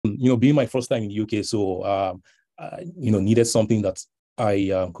being my first time in the UK, so needed something that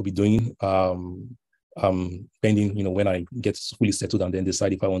I could be doing pending, when I get fully settled and then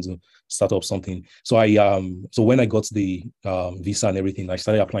decide if I want to start up something. So so when I got the visa and everything, I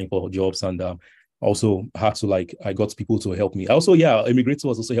started applying for jobs, and also had to, I got people to help me. Also, yeah, Emigrate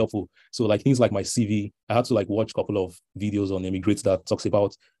was also helpful. So things like my CV, I had to watch a couple of videos on Emigrate that talks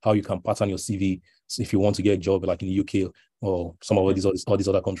about how you can pattern your CV if you want to get a job in the UK or some of all these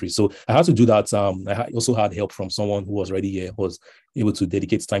other countries. So I had to do that. I also had help from someone who was already here, was able to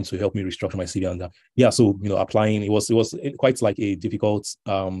dedicate time to help me restructure my CV. And so applying, it was quite a difficult.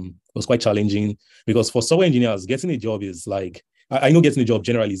 It was quite challenging, because for software engineers, getting a job is I know getting a job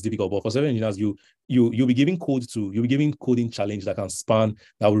generally is difficult, but for software engineers, you'll be giving coding challenge that can span,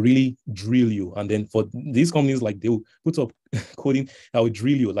 that will really drill you. And then for these companies, they will put up coding that will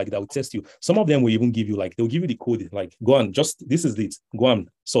drill you, that will test you. Some of them will even give you they'll give you the code, go on, just this is it, go and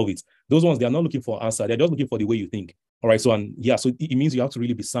solve it. Those ones, they are not looking for answer, they're just looking for the way you think. All right. So so it means you have to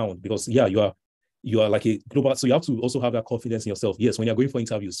really be sound, because you are a global, so you have to also have that confidence in yourself. Yes, when you're going for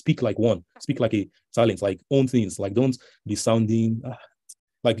interviews, speak like a talent, own things, don't be sounding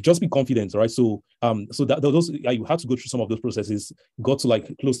just be confident, right? So so that those, you had to go through some of those processes, got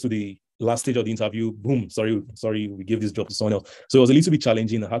to close to the last stage of the interview, boom, sorry, we gave this job to someone else. So it was a little bit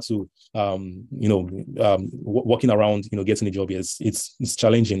challenging. I had to walking around, getting a job, it's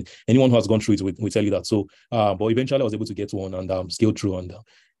challenging. Anyone who has gone through it will tell you that. So but eventually I was able to get one and scale through, and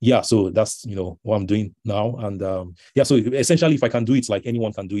so that's what I'm doing now. And so essentially, if I can do it,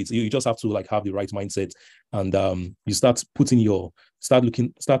 anyone can do it. You just have to have the right mindset, and you start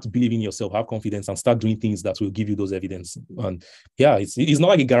believing in yourself, have confidence, and start doing things that will give you those evidence. And it's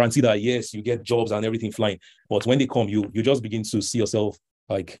not a guarantee that yes, you get jobs and everything flying, but when they come, you just begin to see yourself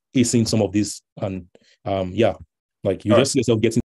acing some of this, and you just see yourself getting